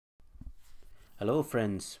Hello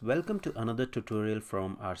friends, welcome to another tutorial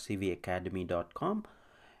from rcvacademy.com.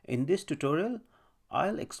 In this tutorial,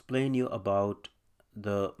 I'll explain you about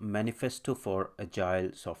the manifesto for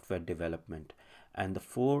agile software development and the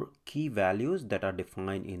 4 key values that are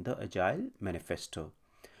defined in the Agile Manifesto.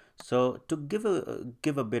 So to give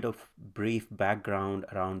a bit of brief background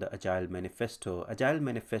around the Agile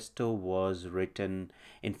Manifesto was written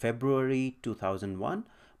in February 2001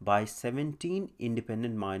 by 17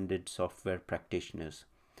 independent-minded software practitioners.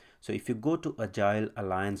 So if you go to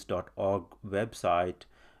agilealliance.org website,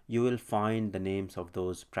 you will find the names of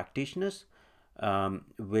those practitioners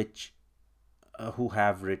which who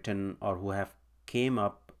have written or who have came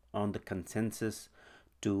up on the consensus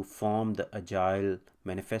to form the Agile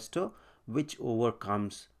Manifesto, which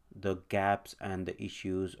overcomes the gaps and the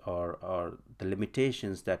issues or the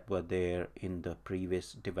limitations that were there in the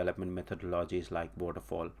previous development methodologies like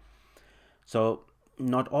waterfall. So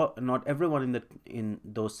not everyone in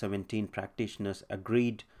those 17 practitioners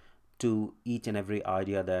agreed to each and every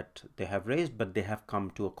idea that they have raised, but they have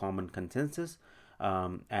come to a common consensus,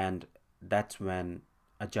 and that's when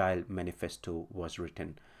Agile Manifesto was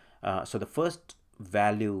written. So the first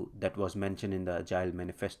value that was mentioned in the Agile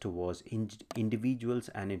Manifesto was individuals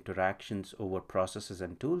and interactions over processes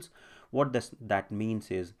and tools. What does that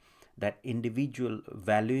means is that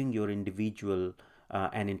valuing your individual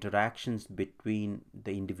and interactions between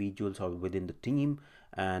the individuals or within the team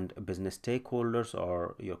and business stakeholders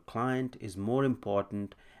or your client is more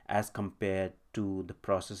important as compared to the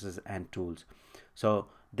processes and tools. So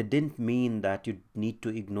they didn't mean that you need to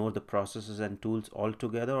ignore the processes and tools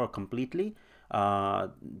altogether or completely.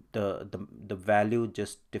 The value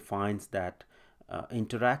just defines that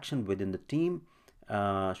interaction within the team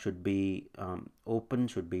should be open,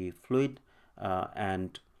 should be fluid,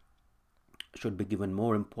 and should be given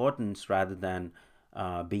more importance rather than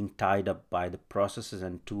being tied up by the processes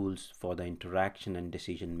and tools for the interaction and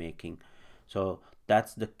decision making. So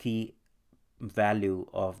that's the key value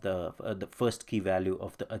of the first key value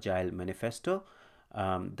of the Agile Manifesto.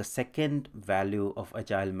 The second value of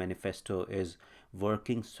Agile Manifesto is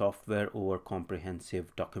working software over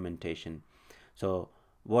comprehensive documentation. So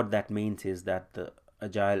what that means is that the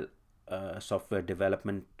Agile software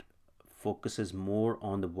development focuses more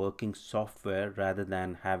on the working software rather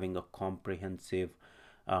than having a comprehensive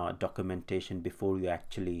documentation before you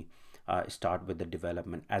actually start with the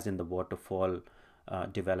development. As in the waterfall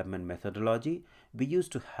development methodology, we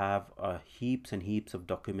used to have heaps and heaps of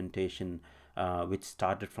documentation which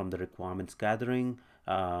started from the requirements gathering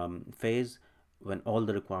phase. When all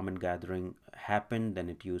the requirement gathering happened, then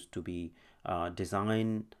it used to be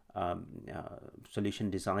design,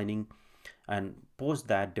 solution designing, and post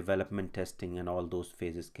that development testing and all those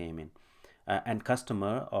phases came in, and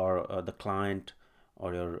customer or the client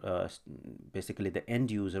or your basically the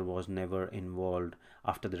end user was never involved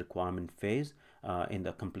after the requirement phase in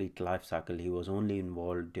the complete life cycle. He was only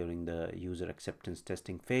involved during the user acceptance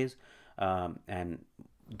testing phase, and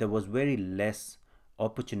there was very less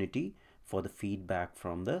opportunity for the feedback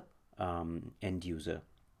from the end user.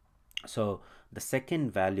 So the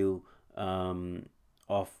second value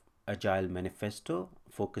of Agile Manifesto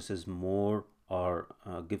focuses more or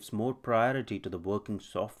gives more priority to the working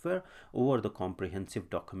software over the comprehensive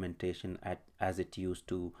documentation as it used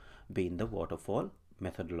to be in the waterfall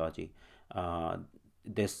methodology.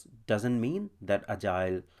 This doesn't mean that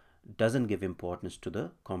Agile doesn't give importance to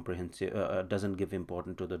the doesn't give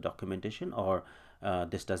importance to the documentation, or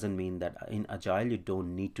this doesn't mean that in Agile you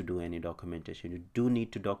don't need to do any documentation. You do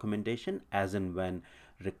need to documentation as and when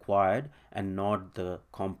required, and not the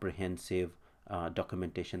comprehensive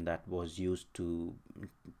documentation that was used to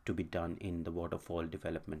be done in the waterfall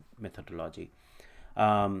development methodology.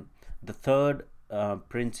 The third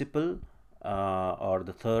principle or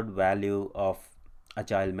the third value of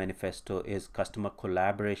Agile Manifesto is customer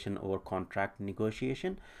collaboration over contract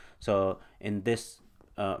negotiation. So in this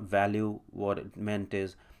value, what it meant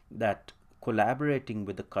is that collaborating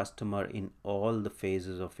with the customer in all the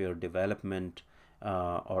phases of your development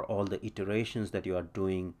or all the iterations that you are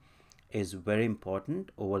doing is very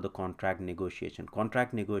important over the contract negotiation.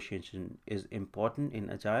 Contract negotiation is important in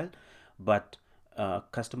Agile, but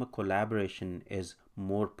customer collaboration is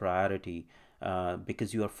more priority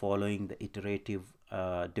because you are following the iterative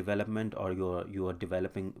development, or you are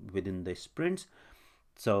developing within the sprints.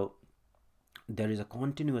 So there is a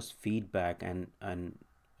continuous feedback and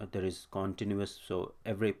there is continuous, so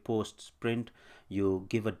every post sprint you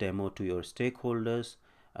give a demo to your stakeholders,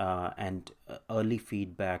 and early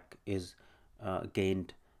feedback is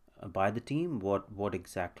gained by the team, what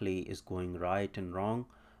exactly is going right and wrong,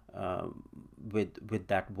 uh, with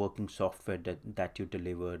that working software that you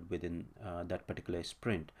delivered within that particular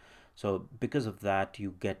sprint. So because of that,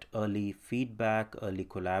 you get early feedback, early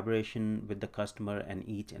collaboration with the customer, and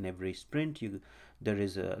each and every sprint there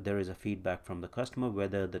is a feedback from the customer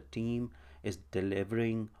whether the team is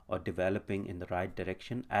delivering or developing in the right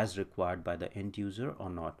direction as required by the end user or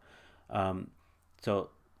not. So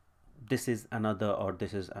this is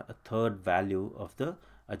a third value of the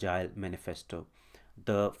Agile Manifesto.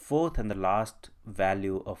 The fourth and the last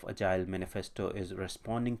value of Agile Manifesto is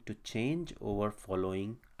responding to change over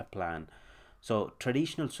following a plan. So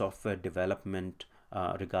traditional software development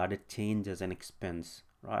regarded change as an expense,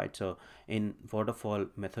 right? So in waterfall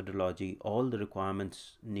methodology, all the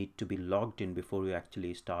requirements need to be logged in before you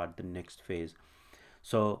actually start the next phase.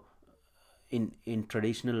 So in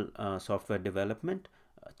traditional software development,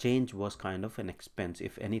 change was kind of an expense.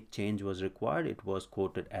 If any change was required, it was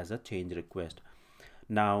quoted as a change request.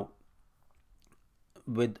 Now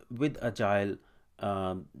with agile,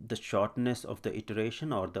 the shortness of the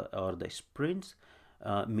iteration or the sprints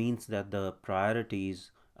means that the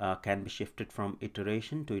priorities can be shifted from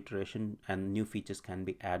iteration to iteration, and new features can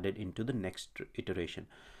be added into the next iteration.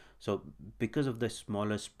 So because of the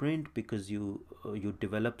smaller sprint, because you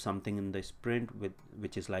develop something in the sprint with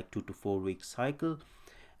which is like 2 to 4 week cycle,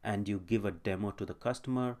 and you give a demo to the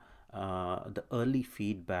customer, the early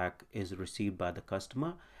feedback is received by the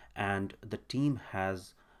customer, and the team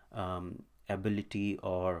has ability,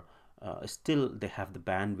 or still they have the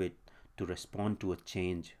bandwidth to respond to a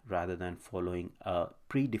change rather than following a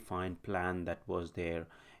predefined plan that was there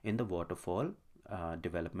in the waterfall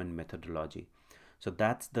development methodology. So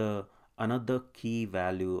that's the another key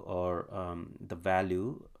value, or the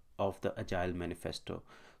value of the Agile Manifesto.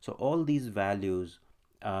 So all these values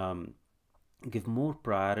um, give more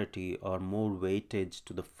priority or more weightage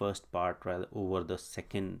to the first part rather over the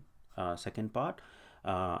second part.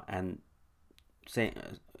 And say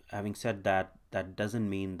having said that, that doesn't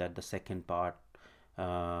mean that the second part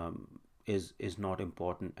is not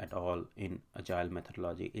important at all in agile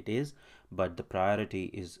methodology. It is, but the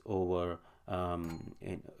priority is over,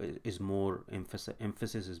 is more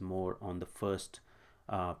emphasis is more on the first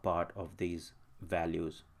part of these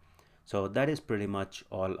values. So that is pretty much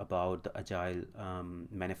all about the Agile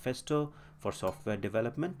Manifesto for software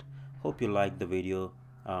development. Hope you liked the video.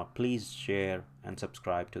 Please share and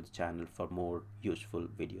subscribe to the channel for more useful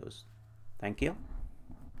videos. Thank you.